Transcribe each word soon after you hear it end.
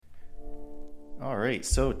All right,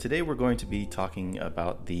 so today we're going to be talking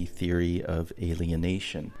about the theory of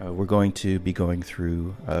alienation. We're going to be going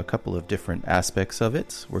through a couple of different aspects of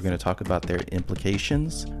it. We're going to talk about their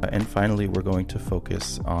implications. And finally, we're going to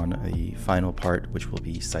focus on the final part, which will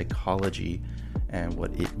be psychology and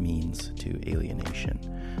what it means to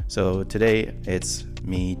alienation. So today it's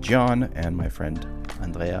me, John, and my friend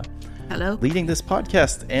Andrea. Hello. Leading this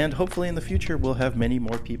podcast, and hopefully in the future we'll have many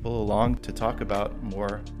more people along to talk about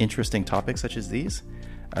more interesting topics such as these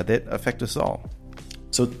that affect us all.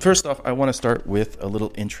 So first off, I want to start with a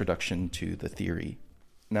little introduction to the theory.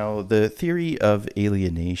 Now, the theory of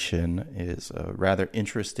alienation is a rather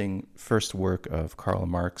interesting first work of Karl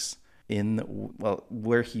Marx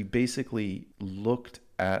where he basically looked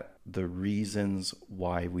at the reasons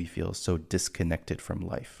why we feel so disconnected from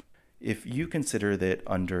life. If you consider that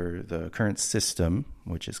under the current system,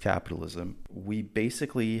 which is capitalism, we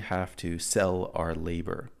basically have to sell our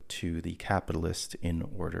labor to the capitalist in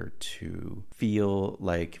order to feel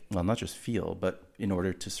like, well, not just feel, but in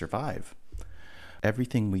order to survive.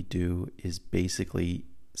 Everything we do is basically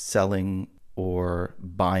selling or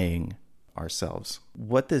buying ourselves.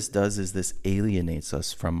 What this does is this alienates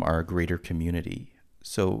us from our greater community.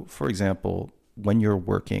 So, for example, when you're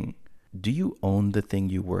working, do you own the thing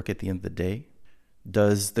you work at the end of the day?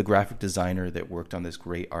 Does the graphic designer that worked on this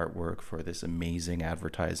great artwork for this amazing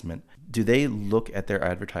advertisement, do they look at their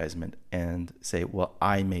advertisement and say, well,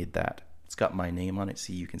 I made that. It's got my name on it.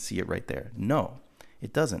 See, you can see it right there. No,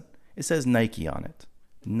 it doesn't. It says Nike on it.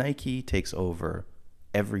 Nike takes over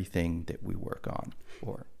everything that we work on.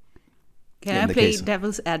 Or can I play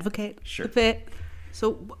devil's advocate Sure. a bit?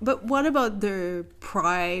 So, but what about the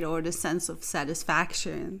pride or the sense of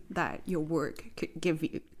satisfaction that your work could give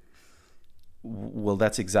you? Well,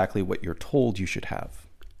 that's exactly what you're told you should have.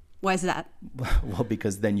 Why is that? Well,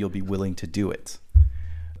 because then you'll be willing to do it.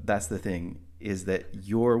 That's the thing, is that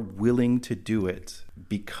you're willing to do it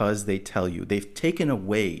because they tell you. They've taken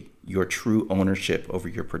away your true ownership over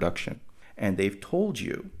your production. And they've told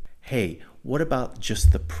you, hey, what about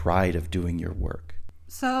just the pride of doing your work?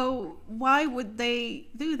 So why would they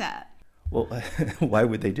do that? Well, why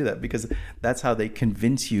would they do that? Because that's how they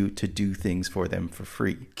convince you to do things for them for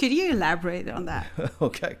free. Could you elaborate on that?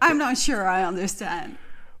 Okay. I'm not sure I understand.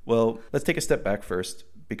 Well, let's take a step back first,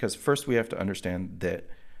 because first we have to understand that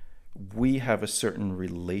we have a certain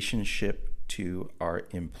relationship to our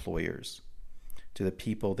employers, to the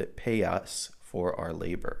people that pay us for our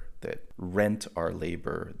labor, that rent our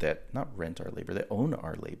labor, that own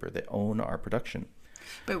our labor, that own our production.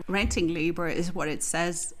 But renting labor is what it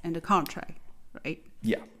says in the contract, right?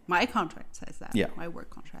 Yeah. My contract says that. Yeah. My work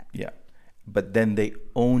contract. Yeah. But then they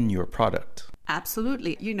own your product.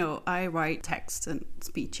 Absolutely. You know, I write texts and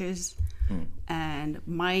speeches and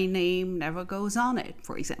my name never goes on it,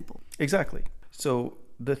 for example. Exactly. So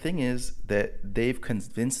the thing is that they've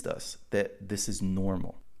convinced us that this is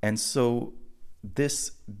normal. And so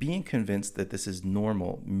this being convinced that this is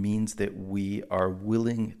normal means that we are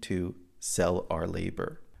willing to sell our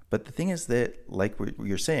labor. But the thing is that, like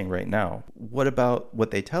you're saying right now, what about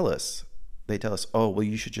what they tell us? They tell us, oh, well,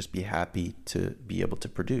 you should just be happy to be able to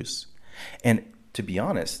produce. And to be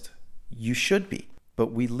honest, you should be.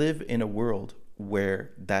 But we live in a world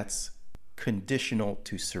where that's conditional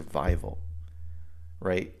to survival,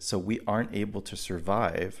 right? So we aren't able to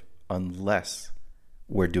survive unless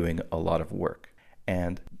we're doing a lot of work.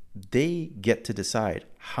 And they get to decide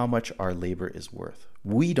how much our labor is worth.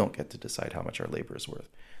 We don't get to decide how much our labor is worth.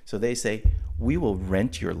 So they say, we will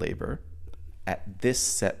rent your labor at this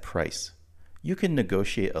set price. You can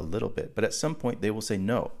negotiate a little bit, but at some point they will say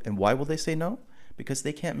no. And why will they say no? Because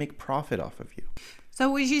they can't make profit off of you.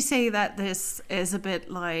 So would you say that this is a bit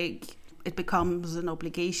like it becomes an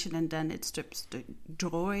obligation and then it strips the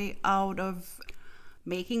joy out of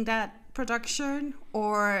making that production?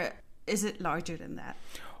 Or is it larger than that?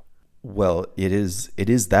 Well, it is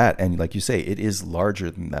that, and like you say, it is larger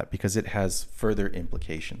than that because it has further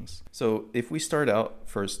implications. So if we start out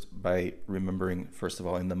first by remembering, first of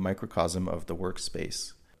all, in the microcosm of the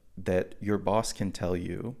workspace, that your boss can tell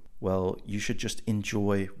you, well, you should just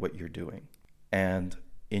enjoy what you're doing and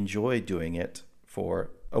enjoy doing it for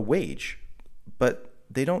a wage. But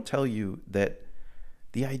they don't tell you that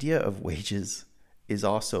the idea of wages is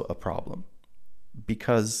also a problem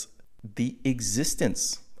because the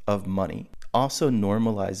existence of money also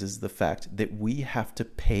normalizes the fact that we have to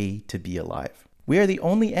pay to be alive. We are the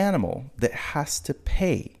only animal that has to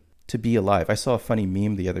pay to be alive. I saw a funny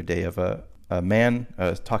meme the other day of a man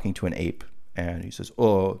talking to an ape, and he says,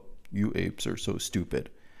 "Oh, you apes are so stupid."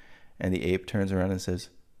 And the ape turns around and says,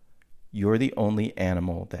 "You're the only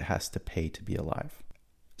animal that has to pay to be alive."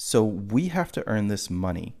 So we have to earn this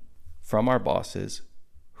money from our bosses,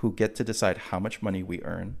 who get to decide how much money we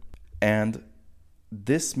earn. And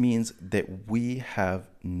this means that we have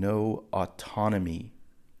no autonomy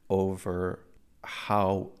over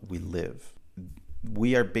how we live.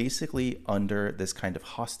 We are basically under this kind of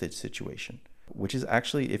hostage situation, which is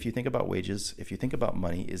actually, if you think about wages, if you think about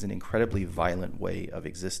money, is an incredibly violent way of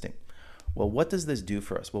existing. Well, what does this do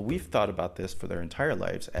for us? Well, we've thought about this for their entire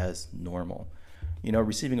lives as normal. You know,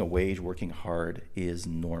 receiving a wage, working hard is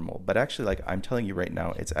normal. But actually, like I'm telling you right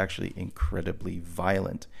now, it's actually incredibly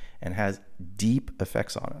violent and has deep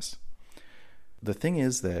effects on us. The thing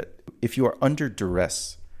is that if you are under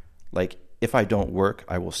duress, like if I don't work,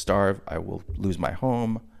 I will starve, I will lose my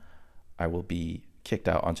home, I will be kicked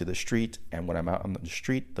out onto the street. And when I'm out on the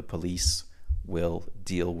street, the police will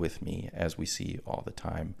deal with me, as we see all the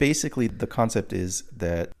time. Basically, the concept is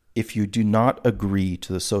that if you do not agree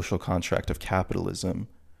to the social contract of capitalism,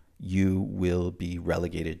 you will be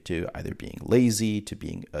relegated to either being lazy, to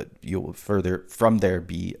being, you will further from there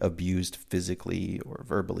be abused physically or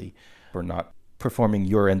verbally for not performing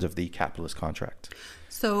your end of the capitalist contract.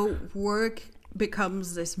 So work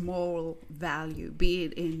becomes this moral value, be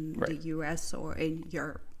it in Right. the US or in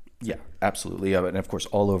Europe. Yeah, absolutely. And of course,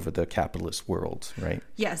 all over the capitalist world, right?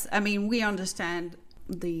 Yes, I mean, we understand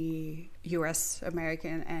the US,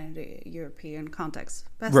 American, and the European context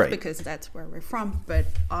best Right. because that's where we're from. But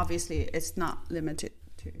obviously, it's not limited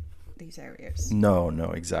to these areas. No,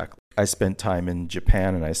 exactly. I spent time in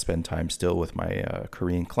Japan, and I spend time still with my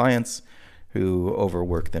Korean clients who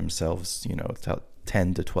overwork themselves,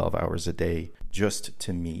 10 to 12 hours a day just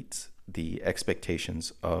to meet the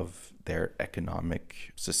expectations of their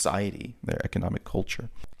economic society, their economic culture.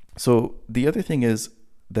 So the other thing is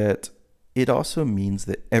that it also means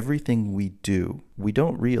that everything we do, we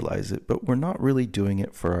don't realize it, but we're not really doing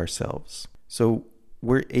it for ourselves. So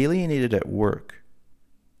we're alienated at work,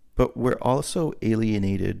 but we're also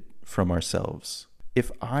alienated from ourselves. If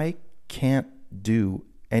I can't do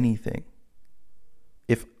anything,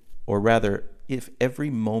 if every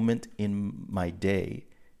moment in my day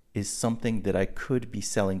is something that I could be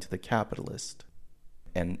selling to the capitalist,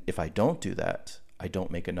 and if I don't do that, I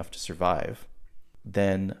don't make enough to survive,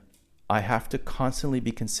 then I have to constantly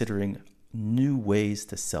be considering new ways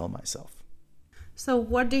to sell myself. So,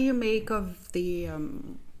 what do you make of the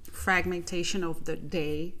fragmentation of the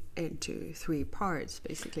day into 3 parts,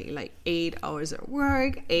 basically? Like 8 hours at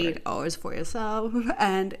work, 8 Right. hours for yourself,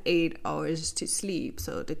 and 8 hours to sleep.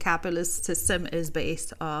 So, the capitalist system is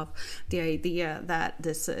based off the idea that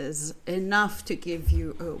this is enough to give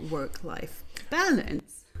you a work-life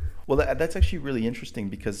balance. Well, that's actually really interesting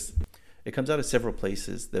because it comes out of several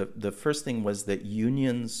places. The first thing was that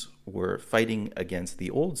unions were fighting against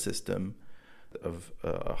the old system of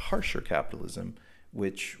harsher capitalism,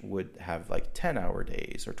 which would have like 10-hour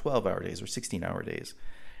days or 12-hour days or 16-hour days.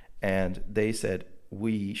 And they said,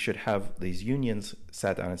 we should have, these unions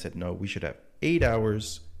sat down and said, no, we should have 8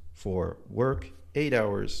 hours for work, 8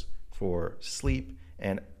 hours for sleep,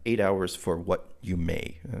 and 8 hours for what you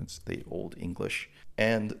may. That's the old English.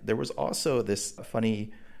 And there was also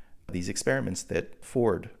these experiments that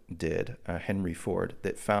Ford did, Henry Ford,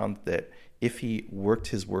 that found that if he worked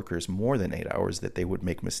his workers more than 8 hours, that they would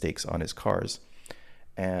make mistakes on his cars,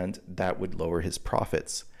 and that would lower his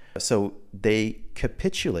profits. So they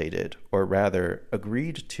capitulated, or rather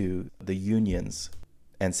agreed to the unions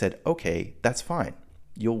and said, okay, that's fine.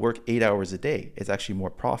 You'll work 8 hours a day. It's actually more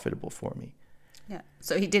profitable for me. Yeah.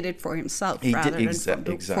 So he did it for himself He rather did,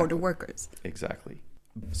 than for the workers. Exactly.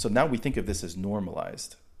 So now we think of this as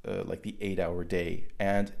normalized, like the 8-hour day.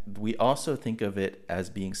 And we also think of it as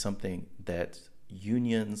being something that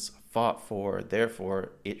unions fought for,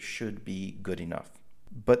 therefore it should be good enough.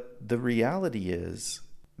 But the reality is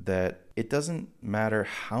that it doesn't matter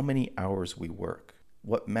how many hours we work.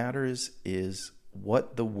 What matters is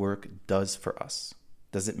what the work does for us.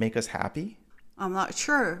 Does it make us happy? I'm not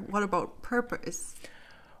sure. What about purpose?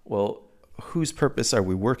 Well, whose purpose are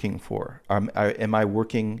we working for? Am I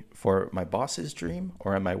working for my boss's dream,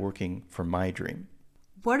 or am I working for my dream?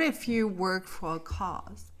 What if you work for a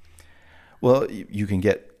cause? Well, you can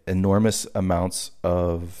get enormous amounts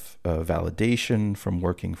of validation from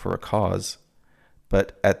working for a cause,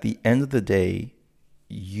 but at the end of the day,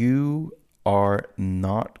 you are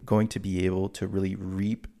not going to be able to really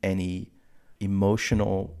reap any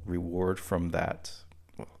emotional reward from that.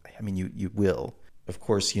 Well, I mean, you will. Of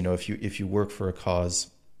course, if you work for a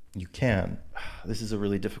cause, you can. This is a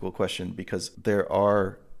really difficult question because there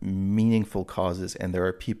are meaningful causes and there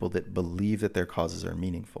are people that believe that their causes are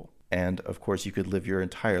meaningful. And of course, you could live your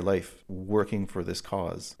entire life working for this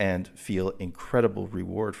cause and feel incredible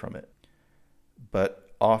reward from it. But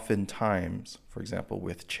oftentimes, for example,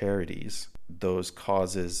 with charities, those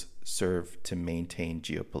causes serve to maintain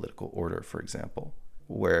geopolitical order, for example,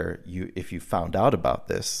 where if you found out about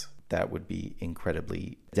this, that would be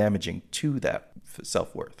incredibly damaging to that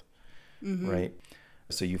self-worth, right?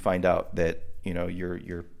 So you find out that,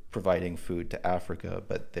 you're providing food to Africa,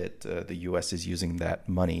 but that the US is using that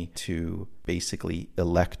money to basically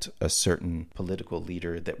elect a certain political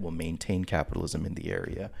leader that will maintain capitalism in the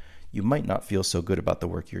area. You might not feel so good about the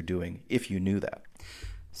work you're doing if you knew that.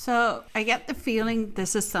 So I get the feeling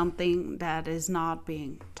this is something that is not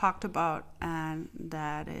being talked about and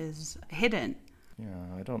that is hidden.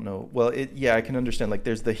 Yeah, I don't know. Well, I can understand. Like,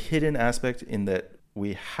 there's the hidden aspect in that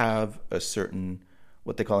we have a certain,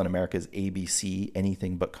 what they call in America is ABC,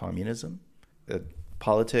 anything but communism.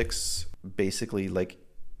 Politics, basically, like,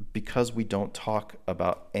 because we don't talk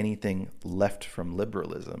about anything left from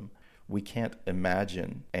liberalism, we can't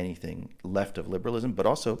imagine anything left of liberalism, but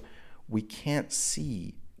also we can't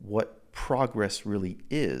see what progress really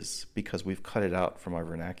is because we've cut it out from our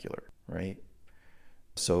vernacular, right?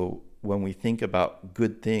 So when we think about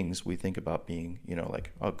good things, we think about being,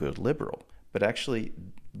 like a good liberal. But actually,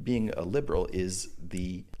 being a liberal is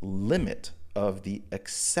the limit of the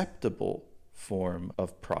acceptable form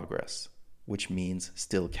of progress, which means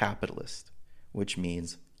still capitalist, which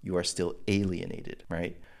means you are still alienated,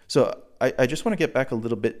 right? So I just want to get back a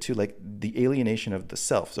little bit to like the alienation of the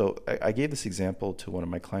self. So I gave this example to one of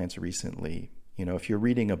my clients recently. If you're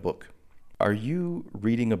reading a book, are you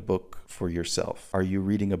reading a book for yourself? Are you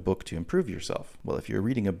reading a book to improve yourself? Well, if you're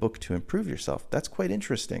reading a book to improve yourself, that's quite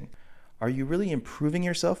interesting. Are you really improving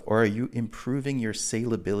yourself, or are you improving your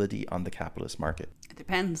saleability on the capitalist market? It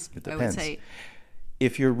depends. I would say.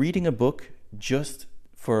 If you're reading a book just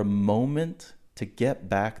for a moment to get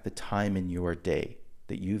back the time in your day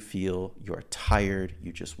that you feel you're tired,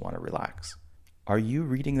 you just want to relax, are you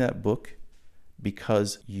reading that book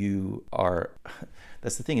because you are,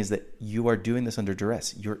 that's the thing, is that you are doing this under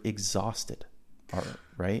duress. You're exhausted,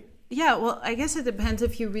 right? Yeah, well, I guess it depends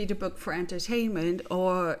if you read a book for entertainment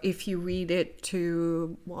or if you read it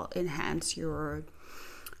to, enhance your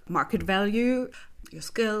market value, your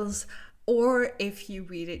skills, or if you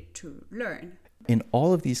read it to learn. In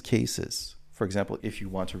all of these cases, for example, if you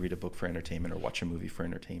want to read a book for entertainment or watch a movie for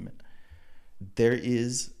entertainment, there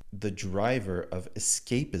is the driver of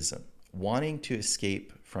escapism, wanting to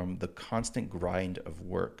escape from the constant grind of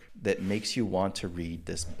work that makes you want to read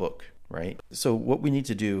this book, right? So what we need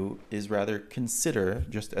to do is rather consider,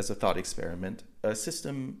 just as a thought experiment, a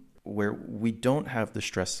system where we don't have the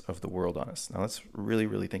stress of the world on us. Now let's really,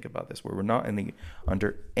 really think about this, where we're not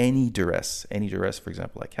under any duress, for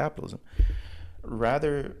example, like capitalism.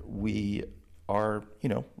 Rather, we are,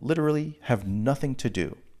 literally have nothing to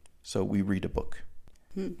do. So we read a book.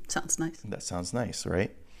 Sounds nice. That sounds nice,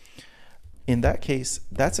 right? In that case,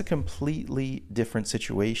 that's a completely different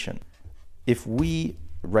situation. If we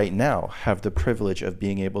right now have the privilege of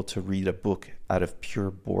being able to read a book out of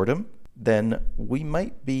pure boredom, then we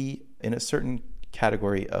might be in a certain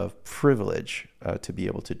category of privilege to be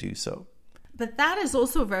able to do so. But that is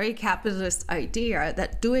also a very capitalist idea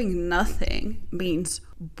that doing nothing means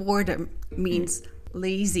boredom, means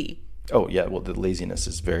lazy. Oh, yeah. Well, the laziness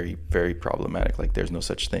is very, very problematic. Like, there's no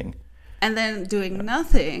such thing. And then doing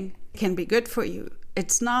nothing can be good for you.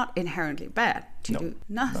 It's not inherently bad to do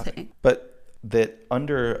nothing. But that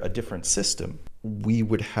under a different system, we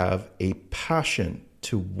would have a passion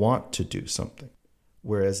to want to do something.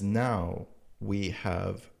 Whereas now we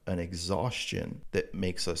have an exhaustion that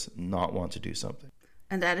makes us not want to do something.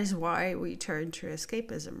 And that is why we turn to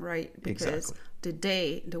escapism, right? Because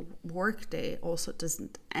the work day also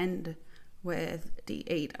doesn't end with the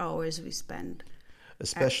 8 hours we spend.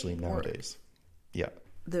 Especially nowadays. Yeah.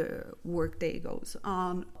 The work day goes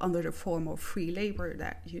on under the form of free labor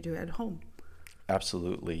that you do at home.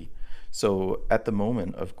 Absolutely. So at the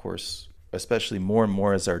moment, of course, especially more and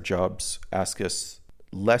more as our jobs ask us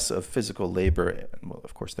less of physical labor, and well,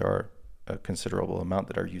 of course, there are a considerable amount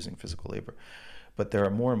that are using physical labor, but there are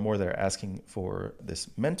more and more that are asking for this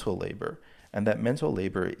mental labor, and that mental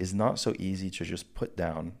labor is not so easy to just put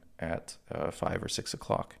down at 5 or 6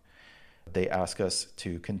 o'clock. They ask us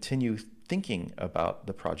to continue thinking about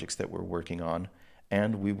the projects that we're working on,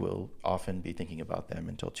 and we will often be thinking about them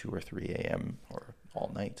until 2 or 3 a.m. or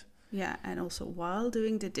all night. Yeah, and also while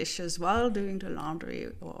doing the dishes, while doing the laundry,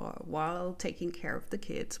 or while taking care of the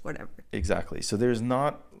kids, whatever. Exactly. So there's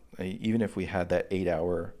not, even if we had that 8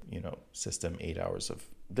 hour, system, 8 hours of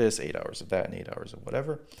this, 8 hours of that, and 8 hours of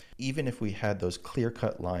whatever. Even if we had those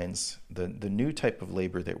clear-cut lines, the new type of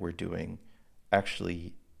labor that we're doing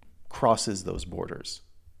actually crosses those borders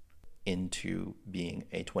into being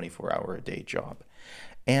a 24-hour-a-day job.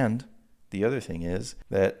 And the other thing is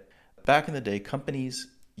that back in the day, companies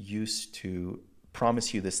used to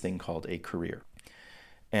promise you this thing called a career.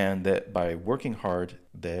 And that by working hard,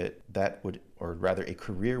 that would, or rather a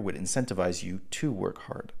career would incentivize you to work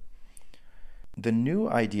hard. The new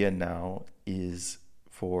idea now is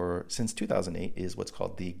since 2008 is what's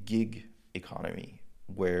called the gig economy,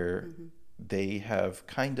 where they have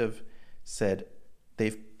kind of said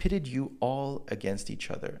they've pitted you all against each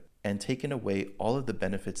other and taken away all of the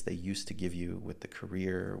benefits they used to give you with the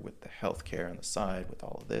career, with the healthcare on the side, with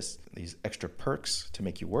all of this, these extra perks to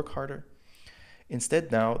make you work harder.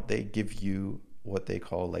 Instead, now they give you what they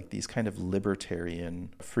call like these kind of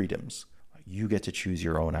libertarian freedoms. You get to choose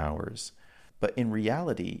your own hours. But in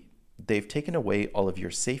reality, they've taken away all of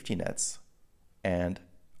your safety nets and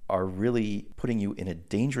are really putting you in a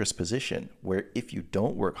dangerous position where if you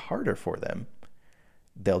don't work harder for them,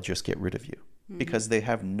 they'll just get rid of you because they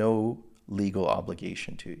have no legal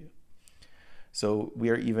obligation to you. So we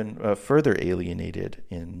are even further alienated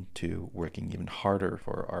into working even harder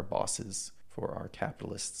for our bosses, for our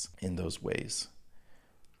capitalists in those ways.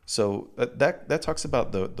 So that talks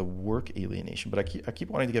about the work alienation, but I keep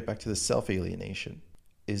wanting to get back to the self-alienation,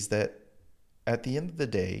 is that at the end of the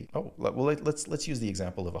day, let's use the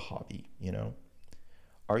example of a hobby,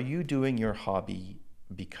 Are you doing your hobby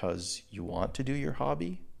because you want to do your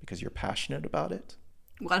hobby, because you're passionate about it?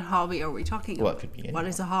 What hobby are we talking about? Well, it could be what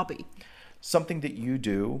is a hobby? Something that you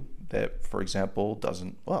do that, for example,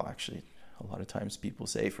 actually, a lot of times people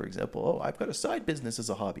say, for example, I've got a side business as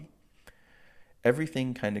a hobby.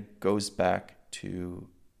 Everything kind of goes back to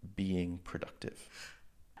being productive.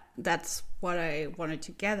 That's what I wanted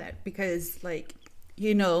to get at, because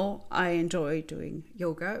I enjoy doing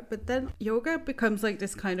yoga, but then yoga becomes like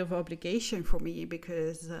this kind of obligation for me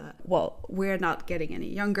because, we're not getting any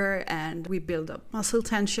younger and we build up muscle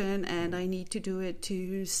tension and I need to do it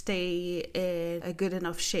to stay in a good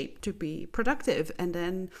enough shape to be productive. And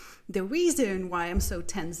then the reason why I'm so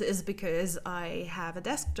tense is because I have a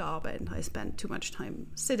desk job and I spend too much time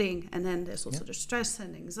sitting. And then there's also the stress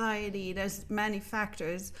and anxiety. There's many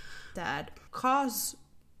factors that cause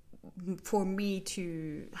for me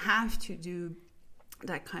to have to do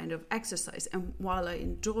that kind of exercise. And while I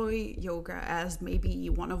enjoy yoga as maybe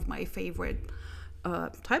one of my favorite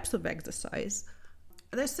types of exercise,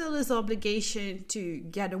 there's still this obligation to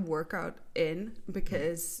get a workout in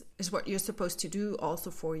because it's what you're supposed to do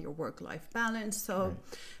also for your work-life balance. So,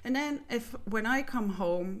 and then when I come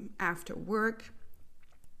home after work,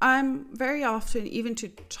 I'm very often even too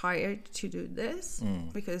tired to do this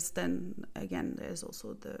because then again there's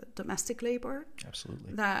also the domestic labor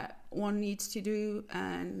that one needs to do,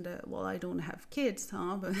 and I don't have kids,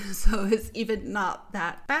 so it's even not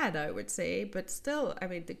that bad, I would say, but still, I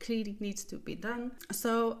mean, the cleaning needs to be done,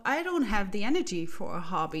 so I don't have the energy for a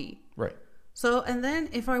hobby. Right. So, and then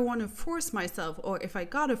if I want to force myself, or if I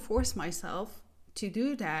gotta force myself to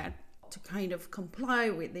do that, to kind of comply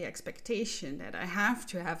with the expectation that I have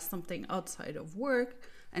to have something outside of work,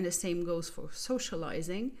 and the same goes for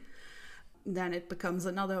socializing, then it becomes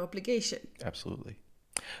another obligation. Absolutely.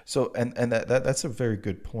 So, and that's a very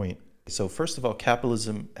good point. So first of all,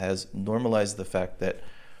 capitalism has normalized the fact that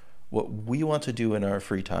what we want to do in our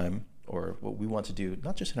free time, or what we want to do,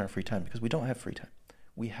 not just in our free time, because we don't have free time,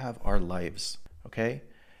 we have our lives, okay?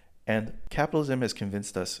 And capitalism has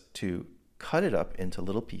convinced us to cut it up into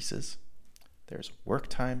little pieces. There's work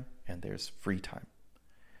time and there's free time.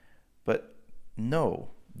 But no,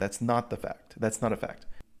 that's not the fact. That's not a fact.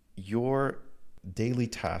 Your daily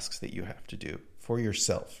tasks that you have to do for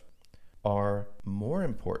yourself are more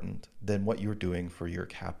important than what you're doing for your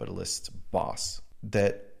capitalist boss.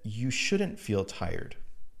 That you shouldn't feel tired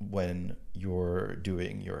when you're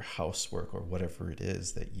doing your housework or whatever it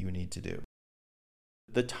is that you need to do.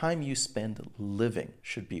 The time you spend living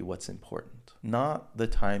should be what's important, not the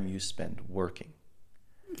time you spend working.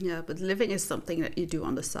 Yeah, but living is something that you do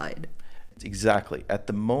on the side. Exactly. At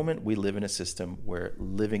the moment, we live in a system where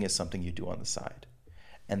living is something you do on the side.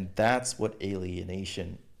 And that's what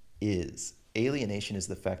alienation is. Alienation is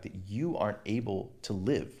the fact that you aren't able to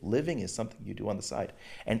live. Living is something you do on the side.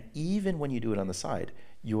 And even when you do it on the side,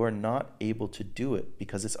 you are not able to do it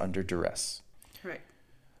because it's under duress. Right.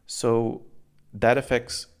 So that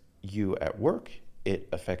affects you at work. It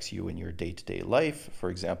affects you in your day-to-day life. For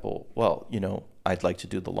example, I'd like to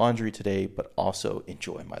do the laundry today, but also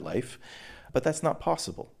enjoy my life. But that's not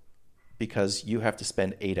possible because you have to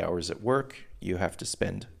spend 8 hours at work. you have to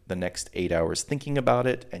spend the next 8 hours thinking about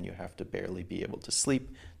it, and you have to barely be able to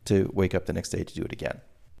sleep to wake up the next day to do it again.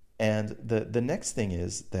 And the next thing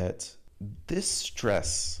is that this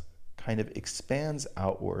stress kind of expands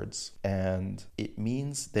outwards, and it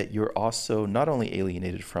means that you're also not only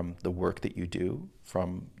alienated from the work that you do,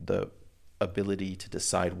 from the ability to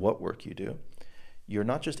decide what work you do, you're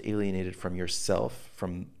not just alienated from yourself,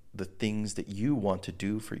 from the things that you want to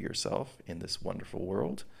do for yourself in this wonderful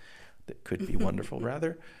world, that could be wonderful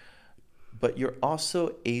rather, but you're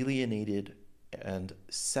also alienated and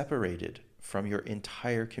separated from your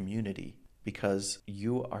entire community because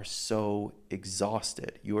you are so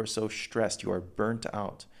exhausted, you are so stressed, you are burnt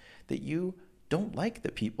out that you don't like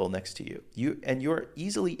the people next to you. You're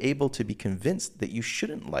easily able to be convinced that you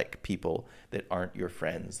shouldn't like people that aren't your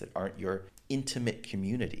friends, that aren't your intimate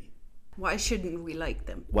community. Why shouldn't we like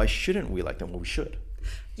them? Why shouldn't we like them? Well, we should.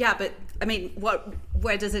 Yeah, but I mean,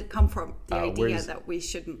 where does it come from? The idea that we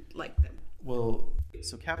shouldn't like them. Well,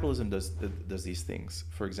 so capitalism does these things.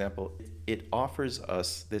 For example, it offers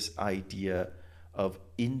us this idea of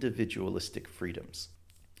individualistic freedoms,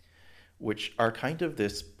 which are kind of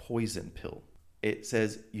this poison pill. It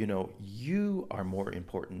says, you are more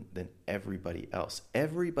important than everybody else.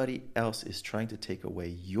 Everybody else is trying to take away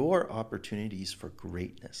your opportunities for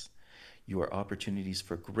greatness. Your opportunities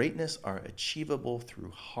for greatness are achievable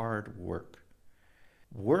through hard work.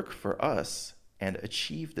 Work for us and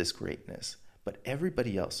achieve this greatness, but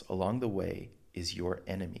everybody else along the way is your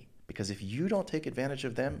enemy. Because if you don't take advantage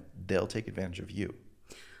of them, they'll take advantage of you.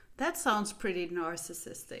 That sounds pretty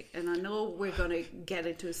narcissistic. And I know we're going to get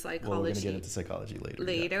into psychology. Well, we're going to get into psychology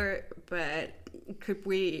later. But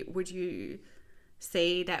would you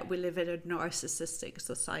say that we live in a narcissistic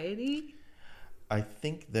society? I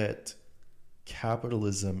think that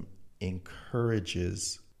capitalism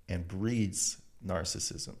encourages and breeds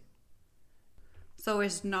narcissism. So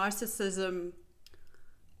is narcissism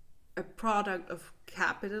a product of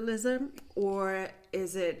capitalism, or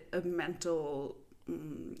is it a mental,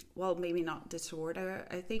 maybe not disorder?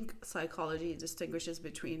 I think psychology distinguishes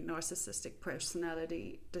between narcissistic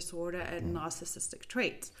personality disorder and narcissistic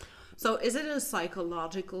traits. So is it a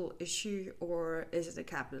psychological issue, or is it a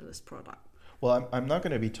capitalist product? Well, I'm not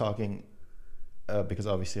going to be talking because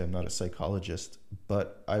obviously I'm not a psychologist,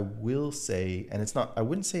 but I will say, and I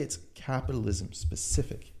wouldn't say it's capitalism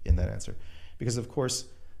specific in that answer, because of course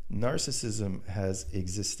narcissism has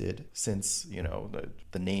existed since,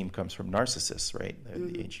 the name comes from Narcissus, right?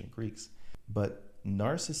 The ancient Greeks. But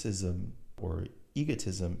narcissism or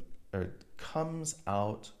egotism comes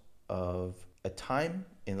out of a time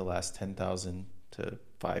in the last 10,000 to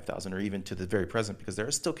 5,000, or even to the very present, because there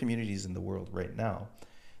are still communities in the world right now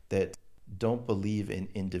that don't believe in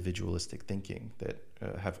individualistic thinking, that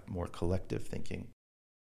have more collective thinking.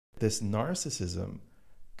 This narcissism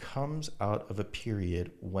comes out of a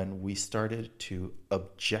period when we started to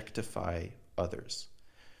objectify others.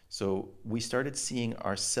 So we started seeing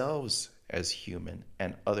ourselves as human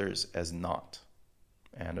and others as not.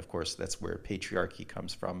 And of course, that's where patriarchy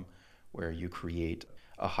comes from, where you create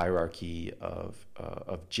a hierarchy of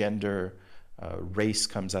gender. Race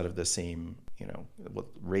comes out of the same,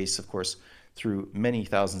 race, of course, through many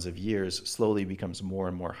thousands of years, slowly becomes more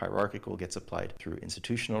and more hierarchical, gets applied through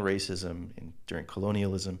institutional racism during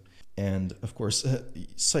colonialism. And of course,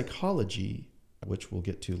 psychology, which we'll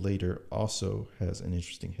get to later, also has an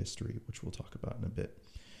interesting history, which we'll talk about in a bit.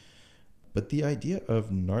 But the idea of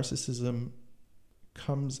narcissism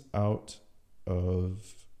comes out of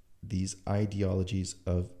these ideologies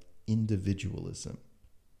of individualism.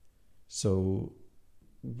 So,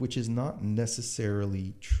 which is not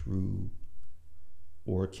necessarily true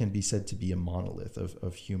or can be said to be a monolith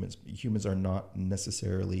of humans. Humans are not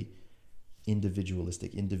necessarily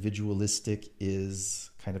individualistic. Individualistic is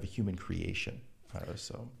kind of a human creation.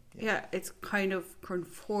 Yeah, it's kind of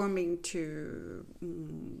conforming to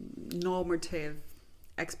normative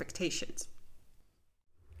expectations.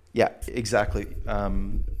 Yeah, exactly.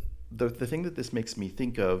 The thing that this makes me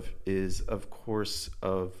think of is, of course,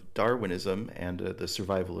 of Darwinism and the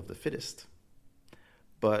survival of the fittest,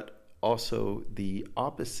 but also the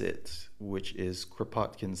opposite, which is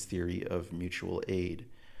Kropotkin's theory of mutual aid.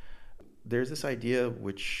 There's this idea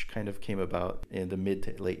which kind of came about in the mid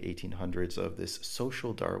to late 1800s of this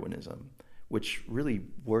social Darwinism, which really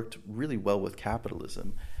worked really well with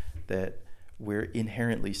capitalism, that we're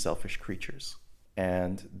inherently selfish creatures,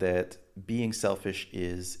 and that being selfish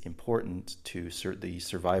is important to the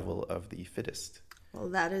survival of the fittest. Well,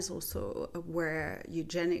 that is also where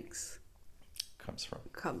eugenics comes from.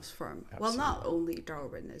 Absolutely. Well, not only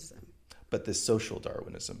Darwinism, but this social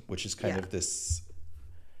Darwinism, which is kind of this,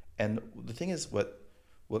 And the thing is, what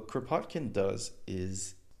Kropotkin does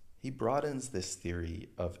is he broadens this theory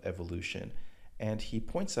of evolution, and he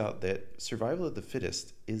points out that survival of the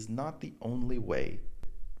fittest is not the only way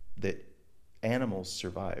that animals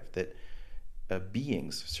survive, that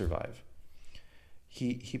beings survive.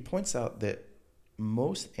 He points out that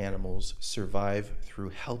most animals survive through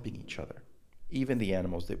helping each other, even the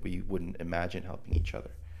animals that we wouldn't imagine helping each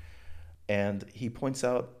other. And he points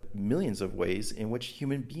out millions of ways in which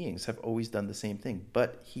human beings have always done the same thing.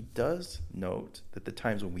 But he does note that the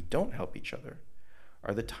times when we don't help each other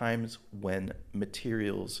are the times when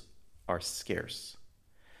materials are scarce.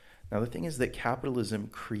 Now, the thing is that capitalism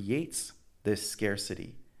creates this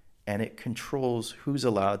scarcity, and it controls who's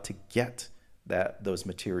allowed to get those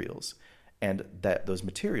materials, and that those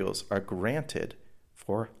materials are granted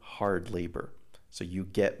for hard labor. So you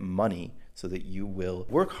get money so that you will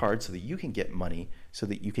work hard so that you can get money so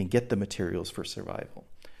that you can get the materials for survival.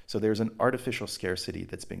 So there's an artificial scarcity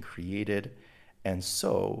that's been created. And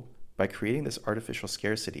so by creating this artificial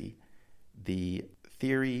scarcity, the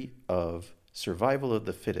theory of survival of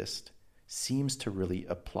the fittest seems to really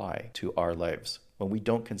apply to our lives when we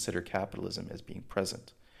don't consider capitalism as being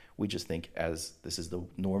present. We just think as this is the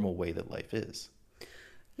normal way that life is.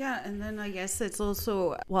 Yeah, and then I guess it's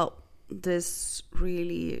also, this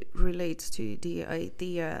really relates to the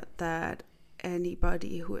idea that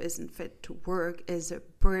anybody who isn't fit to work is a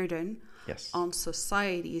burden on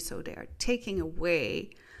society. So they are taking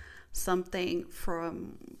away something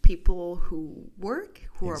from people who work,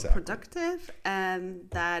 who are productive, and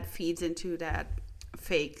that feeds into that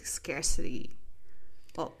fake scarcity.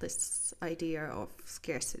 Well, this idea of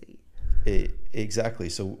scarcity. Exactly.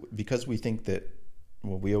 So because we think that,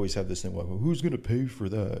 we always have this thing, well, who's going to pay for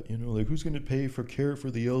that? Who's going to pay for care for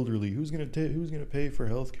the elderly? Who's going to pay for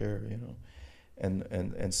healthcare?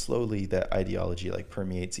 And slowly that ideology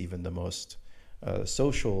permeates even the most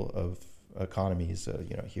social of economies.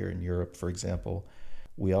 Here in Europe, for example,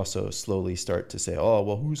 we also slowly start to say,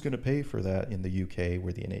 who's going to pay for that in the UK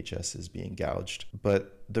where the NHS is being gouged?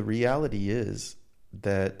 But the reality is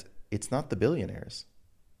that it's not the billionaires.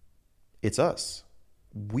 It's us.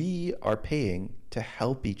 We are paying to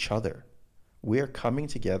help each other. We are coming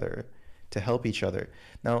together to help each other.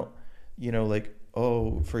 Now,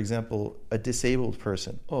 for example, a disabled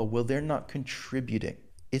person, they're not contributing.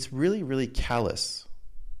 It's really, really callous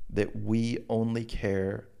that we only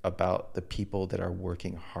care about the people that are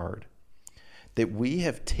working hard. That we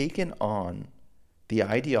have taken on the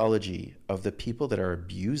ideology of the people that are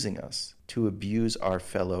abusing us to abuse our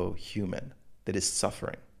fellow human that is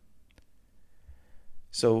suffering.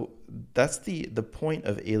 So that's the point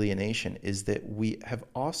of alienation, is that we have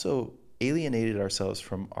also alienated ourselves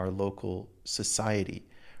from our local society,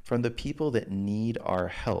 from the people that need our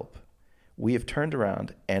help. We have turned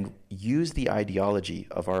around and used the ideology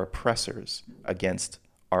of our oppressors against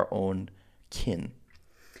our own kin.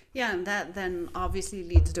 Yeah, and that then obviously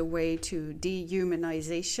leads the way to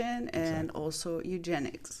dehumanization and also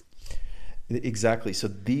eugenics. Exactly. So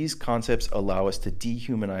these concepts allow us to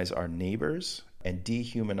dehumanize our neighbors, and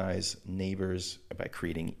dehumanize neighbors by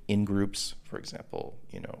creating in-groups, for example,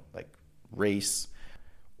 like race,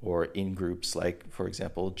 or in-groups like, for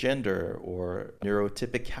example, gender or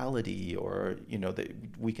neurotypicality, or,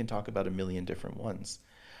 we can talk about a million different ones.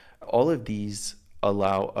 All of these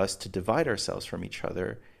allow us to divide ourselves from each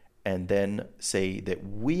other and then say that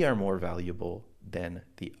we are more valuable than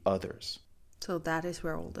the others. So that is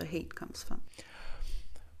where all the hate comes from.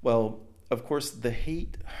 Well, of course, the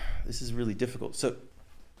hate, this is really difficult. So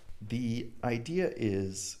the idea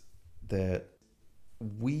is that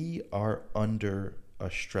we are under a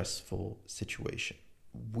stressful situation.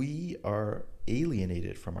 We are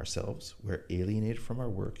alienated from ourselves, we're alienated from our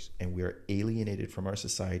works, and we are alienated from our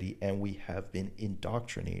society, and we have been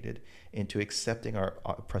indoctrinated into accepting our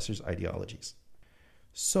oppressors' ideologies.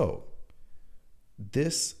 So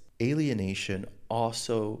this alienation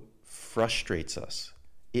also frustrates us.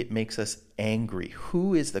 It makes us angry.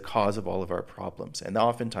 Who is the cause of all of our problems? And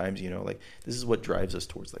oftentimes, this is what drives us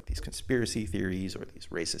towards these conspiracy theories or these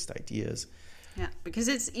racist ideas. Yeah, because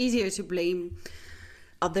it's easier to blame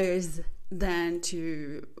others than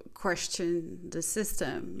to question the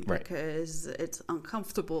system, because it's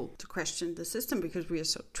uncomfortable to question the system because we are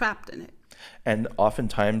so trapped in it. And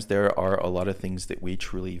oftentimes there are a lot of things that we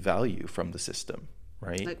truly value from the system,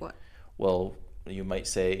 right? Like what? Well, you might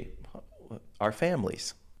say our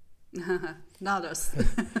families. Not us.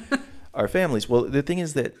 Our families. Well, the thing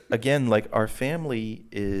is that, again, our family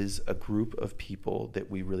is a group of people that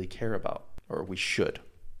we really care about, or we should.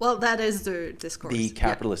 Well, that is the discourse. The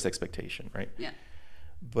capitalist expectation, right? Yeah.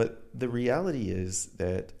 But the reality is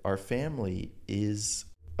that our family is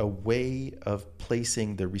a way of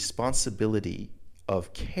placing the responsibility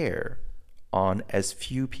of care on as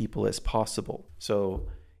few people as possible. So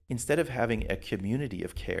instead of having a community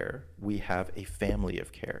of care, we have a family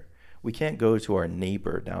of care. We can't go to our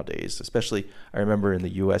neighbor nowadays, especially I remember in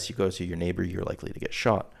the US, you go to your neighbor, you're likely to get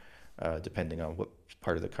shot, depending on what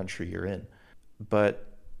part of the country you're in.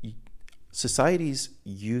 But societies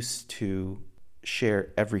used to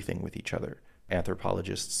share everything with each other.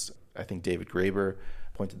 Anthropologists, I think David Graeber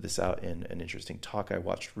pointed this out in an interesting talk I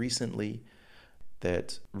watched recently,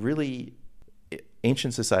 that really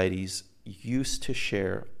ancient societies used to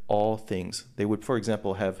share all things. They would, for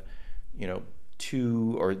example, have,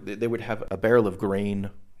 they would have a barrel of grain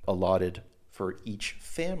allotted for each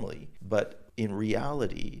family. But in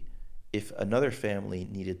reality, if another family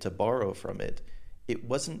needed to borrow from it, it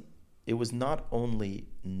was not only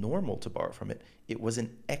normal to borrow from it, it was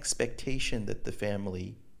an expectation that the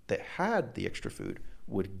family that had the extra food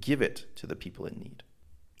would give it to the people in need.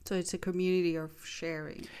 So it's a community of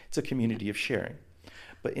sharing. It's a community of sharing.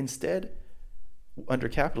 But instead, under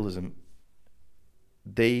capitalism,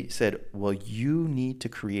 they said, well, you need to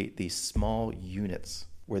create these small units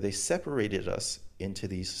where they separated us into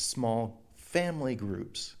these small family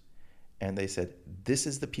groups. And they said, this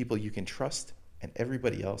is the people you can trust, and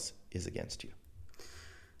everybody else is against you.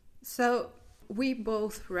 So we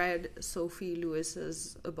both read Sophie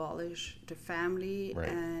Lewis's Abolish the Family, right.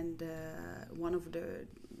 And one of the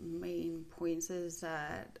main points is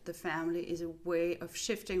that the family is a way of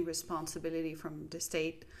shifting responsibility from the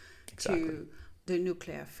state to the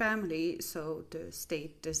nuclear family, so the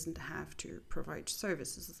state doesn't have to provide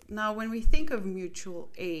services. Now, when we think of mutual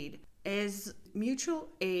aid, is mutual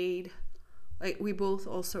aid, like we both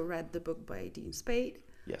also read the book by Dean Spade,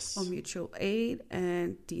 yes, on mutual aid,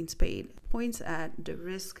 and Dean Spade points at the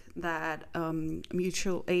risk that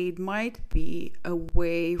mutual aid might be a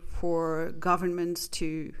way for governments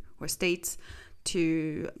or states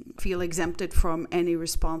to feel exempted from any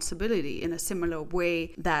responsibility in a similar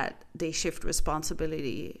way that they shift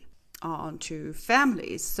responsibility onto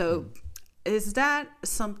families. So is that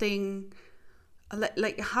something,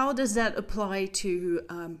 like how does that apply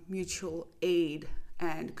to mutual aid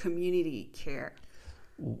and community care?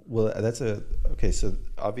 Well, so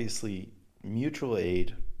obviously mutual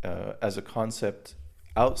aid as a concept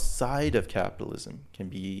outside of capitalism can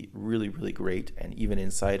be really, really great, and even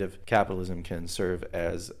inside of capitalism can serve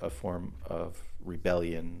as a form of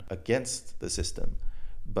rebellion against the system.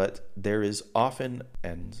 But there is often,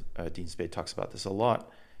 and Dean Spade talks about this a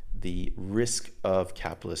lot, the risk of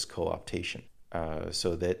capitalist co-optation.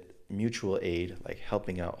 So that mutual aid, like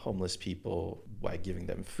helping out homeless people by giving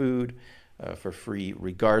them food for free,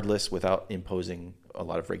 regardless, without imposing a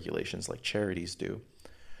lot of regulations like charities do,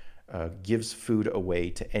 gives food away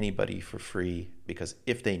to anybody for free, because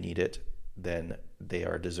if they need it, then they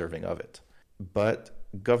are deserving of it. But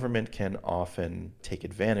government can often take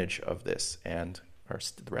advantage of this, or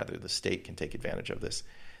rather the state can take advantage of this.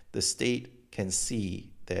 The state can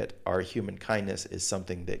see that our human kindness is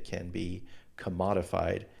something that can be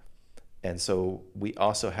commodified, and so we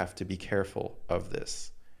also have to be careful of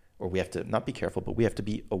this. Or we have to not be careful, but we have to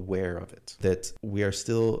be aware of it, that we are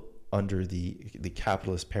still under the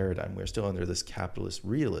capitalist paradigm. We're still under this capitalist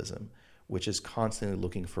realism, which is constantly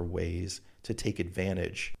looking for ways to take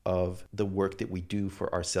advantage of the work that we do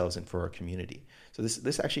for ourselves and for our community. So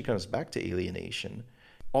this actually comes back to alienation.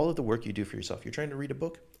 All of the work you do for yourself, you're trying to read a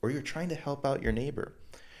book, or you're trying to help out your neighbor,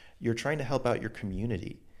 you're trying to help out your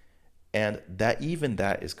community, and that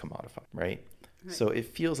is commodified, right? So it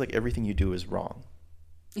feels like everything you do is wrong.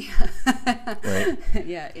 Yeah. Right?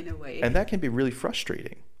 Yeah, in a way. And that can be really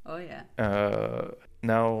frustrating. Oh, yeah.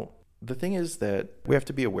 Now, the thing is that we have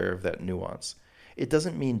to be aware of that nuance. It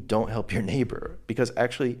doesn't mean don't help your neighbor, because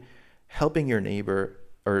actually helping your neighbor,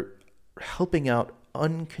 or helping out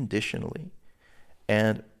unconditionally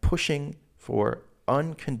and pushing for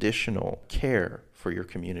unconditional care for your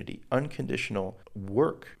community, unconditional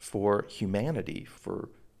work for humanity, for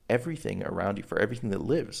everything around you, for everything that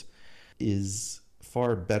lives, is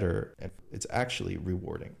far better, and it's actually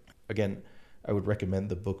rewarding. Again, I would recommend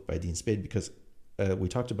the book by Dean Spade, because we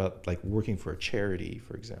talked about like working for a charity,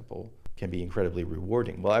 for example, can be incredibly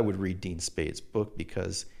rewarding. Well, I would read Dean Spade's book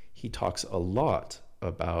because he talks a lot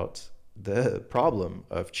about the problem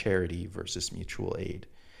of charity versus mutual aid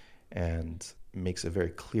and makes a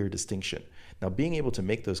very clear distinction. Now, being able to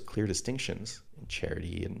make those clear distinctions in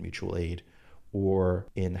charity and mutual aid, or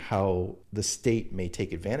in how the state may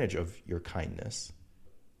take advantage of your kindness,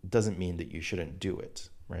 doesn't mean that you shouldn't do it,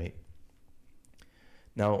 right?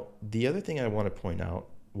 Now, the other thing I want to point out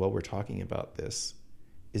while we're talking about this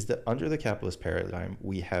is that under the capitalist paradigm,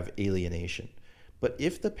 we have alienation. But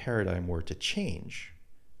if the paradigm were to change,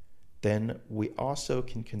 then we also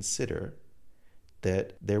can consider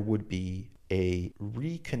that there would be a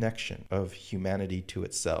reconnection of humanity to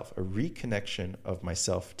itself, a reconnection of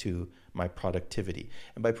myself to my productivity.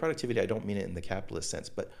 And by productivity, I don't mean it in the capitalist sense,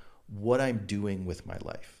 but what I'm doing with my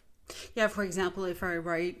life. Yeah, for example, if I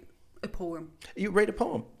write a poem. You write a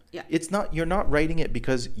poem. Yeah. You're not writing it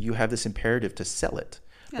because you have this imperative to sell it,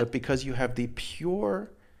 Yeah. but because you have the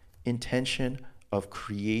pure intention of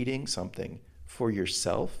creating something for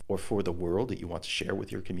yourself or for the world that you want to share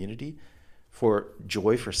with your community, for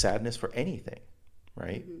joy, for sadness, for anything,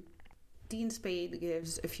 right? Mm-hmm. Dean Spade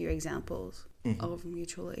gives a few examples of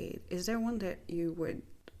mutual aid. Is there one that you would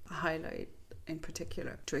highlight in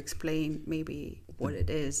particular to explain maybe what it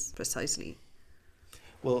is precisely?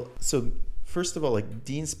 Well, so first of all, like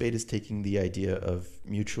Dean Spade is taking the idea of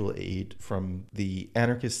mutual aid from the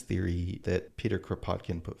anarchist theory that Peter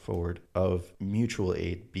Kropotkin put forward of mutual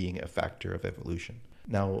aid being a factor of evolution.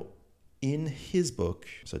 Now, in his book,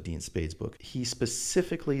 so Dean Spade's book, he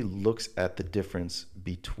specifically looks at the difference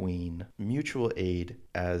between mutual aid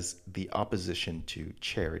as the opposition to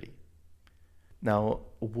charity. Now,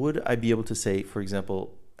 would I be able to say, for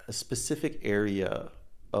example, a specific area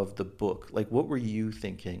of the book? Like, what were you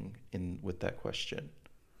thinking with that question?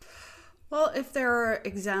 Well, if there are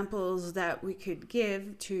examples that we could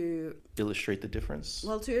give to illustrate the difference?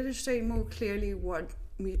 Well, to illustrate more clearly what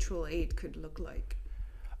mutual aid could look like.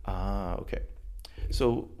 Okay.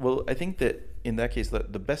 So, well, I think that in that case, the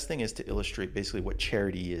best thing is to illustrate basically what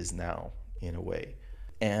charity is now, in a way.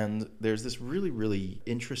 And there's this really, really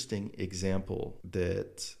interesting example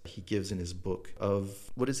that he gives in his book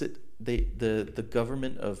of, what is it? The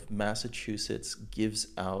government of Massachusetts gives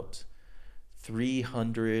out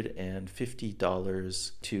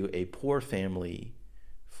 $350 to a poor family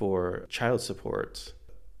for child support.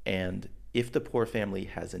 And if the poor family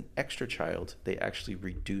has an extra child, they actually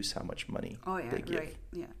reduce how much money they give. Right.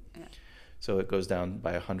 Yeah. So it goes down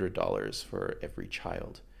by $100 for every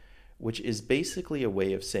child, which is basically a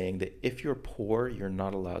way of saying that if you're poor, you're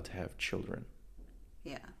not allowed to have children.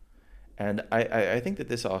 Yeah. And I think that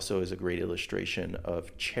this also is a great illustration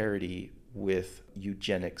of charity with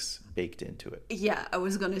eugenics baked into it. Yeah, I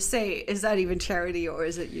was going to say, is that even charity or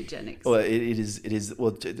is it eugenics? Well, it is.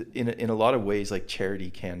 Well, in a lot of ways, like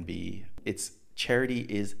charity is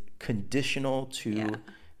conditional to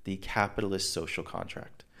the capitalist social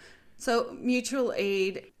contract. So mutual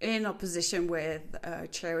aid in opposition with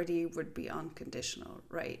charity would be unconditional,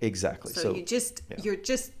 right? Exactly. So you're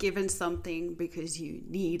just given something because you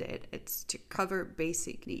need it. It's to cover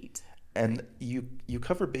basic needs. And you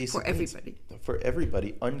cover basic needs for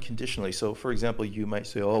everybody unconditionally. So, for example, you might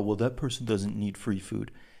say, "Oh, well, that person doesn't need free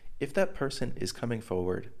food." If that person is coming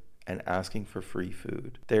forward and asking for free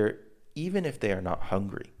food, even if they are not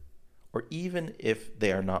hungry, or even if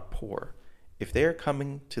they are not poor, if they are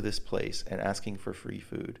coming to this place and asking for free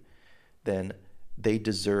food, then they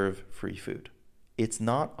deserve free food. It's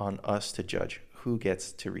not on us to judge who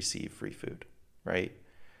gets to receive free food, right?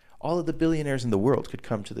 All of the billionaires in the world could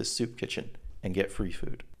come to this soup kitchen and get free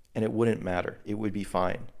food, and it wouldn't matter. It would be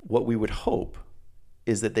fine. What we would hope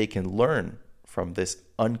is that they can learn from this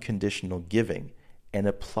unconditional giving and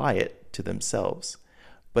apply it to themselves.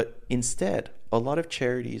 But instead, a lot of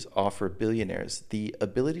charities offer billionaires the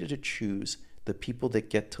ability to choose the people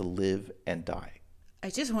that get to live and die.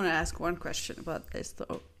 I just want to ask one question about this,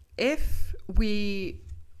 though. If we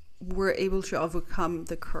were able to overcome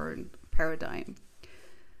the current paradigm,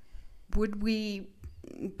 would we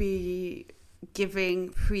be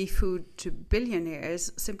giving free food to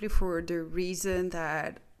billionaires simply for the reason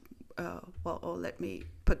that, let me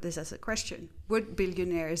put this as a question. Would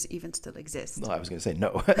billionaires even still exist? No, I was going to say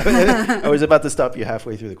no. I was about to stop you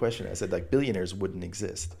halfway through the question. I said, like, billionaires wouldn't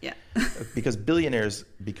exist. Yeah. Because billionaires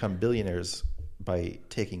become billionaires by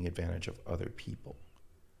taking advantage of other people.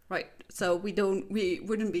 Right. So we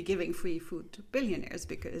wouldn't be giving free food to billionaires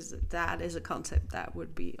because that is a concept that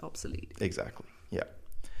would be obsolete. Exactly. Yeah.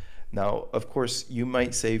 Now, of course, you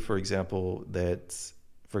might say, for example,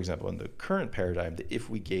 in the current paradigm, that if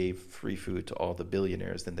we gave free food to all the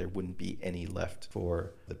billionaires, then there wouldn't be any left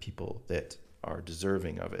for the people that are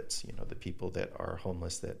deserving of it, the people that are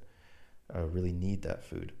homeless that really need that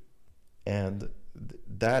food. And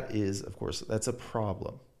that is, of course, that's a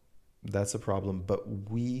problem. That's a problem, but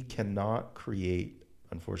we cannot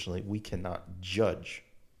we cannot judge.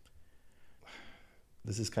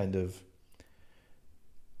 This is kind of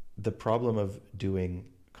the problem of doing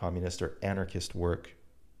communist or anarchist work,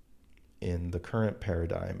 in the current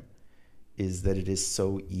paradigm is that it is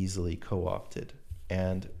so easily co-opted.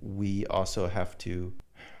 And we also have to,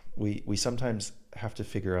 we sometimes have to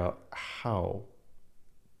figure out how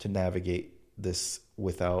to navigate this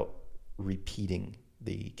without repeating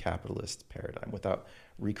the capitalist paradigm, without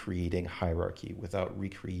recreating hierarchy, without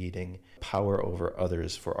recreating power over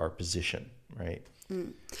others for our position, right?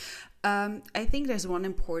 I think there's one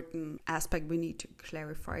important aspect we need to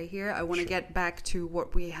clarify here. I want to get back to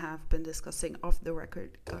what we have been discussing off the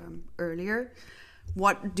record earlier.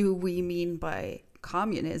 What do we mean by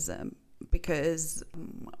communism? Because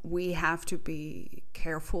we have to be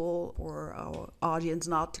careful for our audience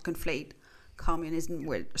not to conflate communism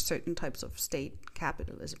with certain types of state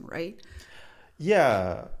capitalism, right?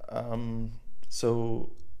 Yeah.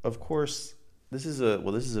 So, of course, this is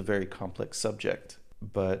a very complex subject,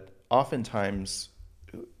 but oftentimes,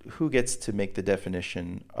 who gets to make the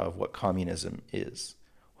definition of what communism is?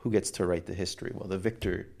 Who gets to write the history? Well, the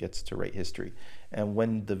victor gets to write history. And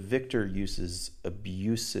when the victor uses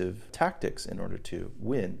abusive tactics in order to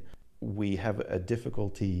win, we have a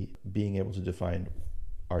difficulty being able to define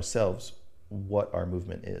ourselves what our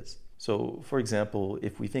movement is. So, for example,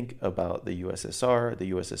 if we think about the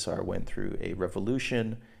USSR went through a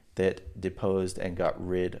revolution that deposed and got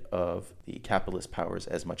rid of the capitalist powers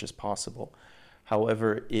as much as possible.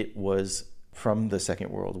 However, it was from the Second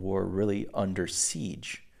World War really under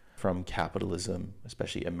siege from capitalism,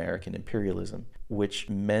 especially American imperialism, which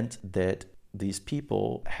meant that these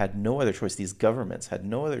people had no other choice, these governments had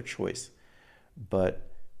no other choice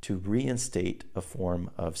but to reinstate a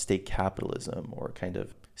form of state capitalism or kind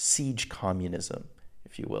of siege communism,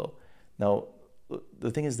 if you will. Now,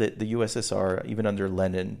 the thing is that the USSR, even under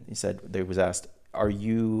Lenin, they was asked, are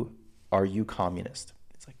you communist?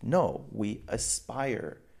 It's like, no, we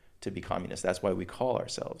aspire to be communist. That's why we call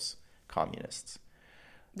ourselves communists.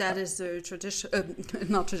 That is the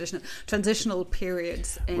transitional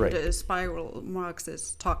periods in right. the spiral Marx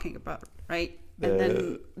is talking about, right? And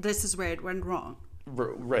then this is where it went wrong.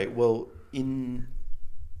 Right. Well, in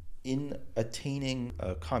attaining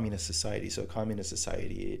a communist society, so a communist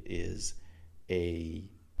society is a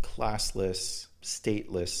classless,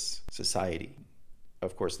 stateless society.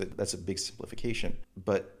 Of course, that's a big simplification,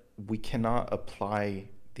 but we cannot apply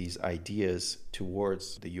these ideas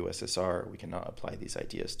towards the USSR. We cannot apply these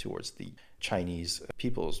ideas towards the Chinese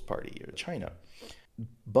People's Party or China.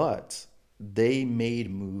 But they made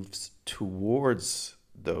moves towards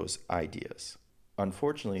those ideas.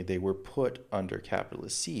 Unfortunately, they were put under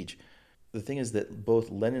capitalist siege. The thing is that both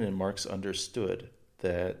Lenin and Marx understood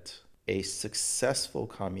that a successful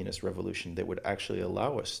communist revolution that would actually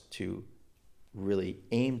allow us to really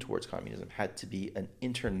aim towards communism had to be an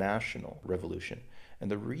international revolution. And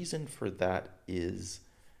the reason for that is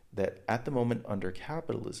that at the moment under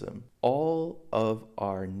capitalism, all of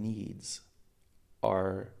our needs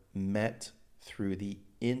are met through the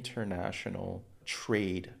international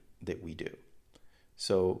trade that we do.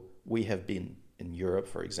 So we have been, in Europe,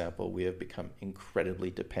 for example, we have become incredibly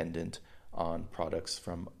dependent on products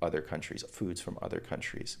from other countries, foods from other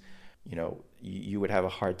countries. You know, you would have a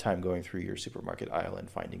hard time going through your supermarket aisle and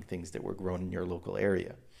finding things that were grown in your local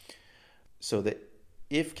area. So that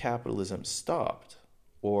if capitalism stopped,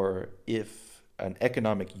 or if an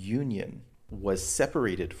economic union was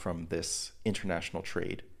separated from this international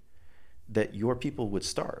trade, that your people would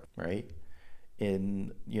starve, right?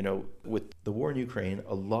 With the war in Ukraine,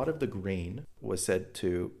 a lot of the grain was said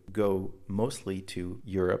to go mostly to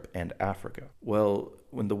Europe and Africa. Well,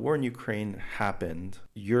 when the war in Ukraine happened,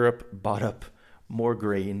 Europe bought up more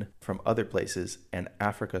grain from other places and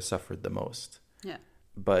Africa suffered the most. Yeah.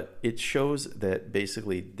 But it shows that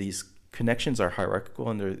basically these connections are hierarchical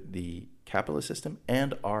under the capitalist system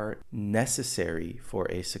and are necessary for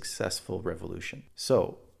a successful revolution.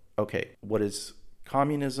 So, okay, what is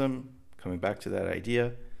communism? Coming back to that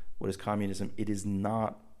idea, what is communism? It is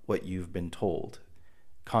not what you've been told.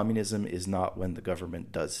 Communism is not when the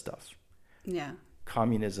government does stuff. Yeah.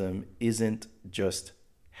 Communism isn't just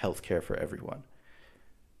healthcare for everyone.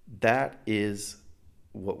 That is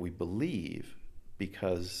what we believe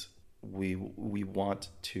because we want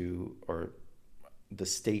to, or the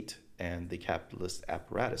state and the capitalist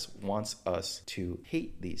apparatus wants us to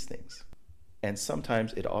hate these things. And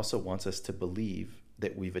sometimes it also wants us to believe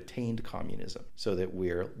that we've attained communism so that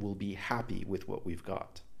we'll be happy with what we've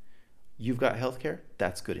got. You've got healthcare,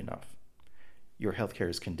 that's good enough. Your healthcare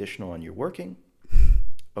is conditional on you working.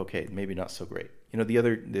 Okay, maybe not so great.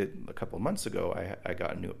 A couple of months ago, I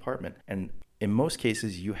got a new apartment, and in most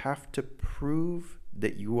cases, you have to prove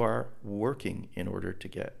that you are working in order to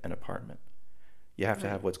get an apartment. You have to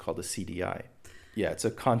have what's called a CDI. Yeah, it's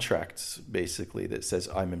a contract basically that says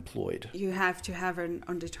I'm employed. You have to have an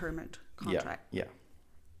undetermined contract. Yeah.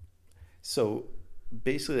 So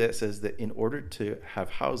basically that says that in order to have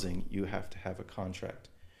housing, you have to have a contract.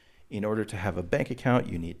 In order to have a bank account,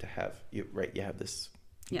 you need to have, you have this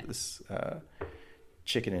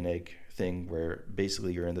chicken and egg thing where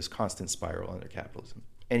basically you're in this constant spiral under capitalism.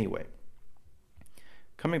 Anyway,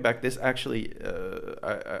 coming back, this actually,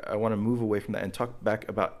 I want to move away from that and talk back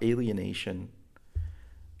about alienation,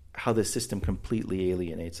 how the system completely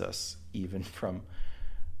alienates us, even from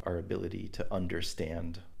our ability to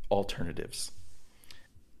understand alternatives.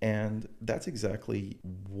 And that's exactly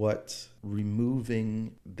what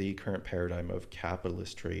removing the current paradigm of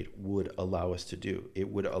capitalist trade would allow us to do. It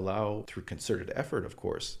would allow, through concerted effort, of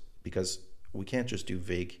course, because we can't just do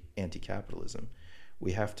vague anti-capitalism.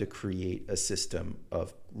 We have to create a system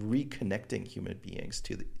of reconnecting human beings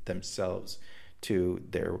to themselves, to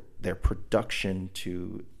their production,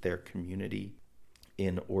 to their community,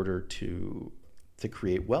 in order to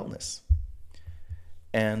create wellness.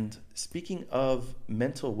 And speaking of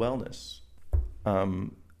mental wellness,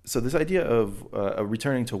 so this idea of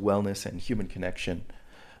returning to wellness and human connection.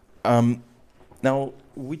 Now,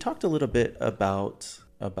 we talked a little bit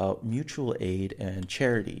about mutual aid and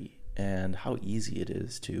charity and how easy it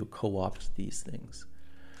is to co-opt these things.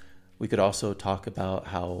 We could also talk about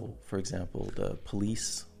how, for example, the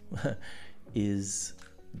police is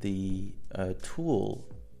the tool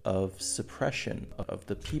of suppression of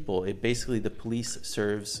the people. Basically, the police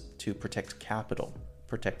serves to protect capital,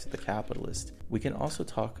 protect the capitalist. We can also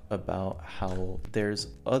talk about how there's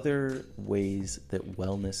other ways that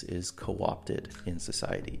wellness is co-opted in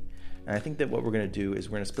society. And I think that what we're going to do is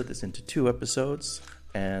we're going to split this into 2 episodes,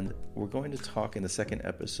 and we're going to talk in the second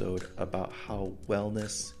episode about how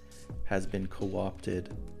wellness has been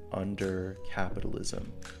co-opted under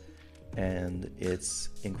capitalism. And it's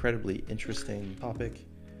incredibly interesting topic,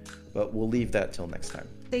 but we'll leave that till next time.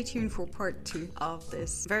 Stay tuned for part 2 of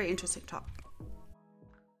this very interesting topic.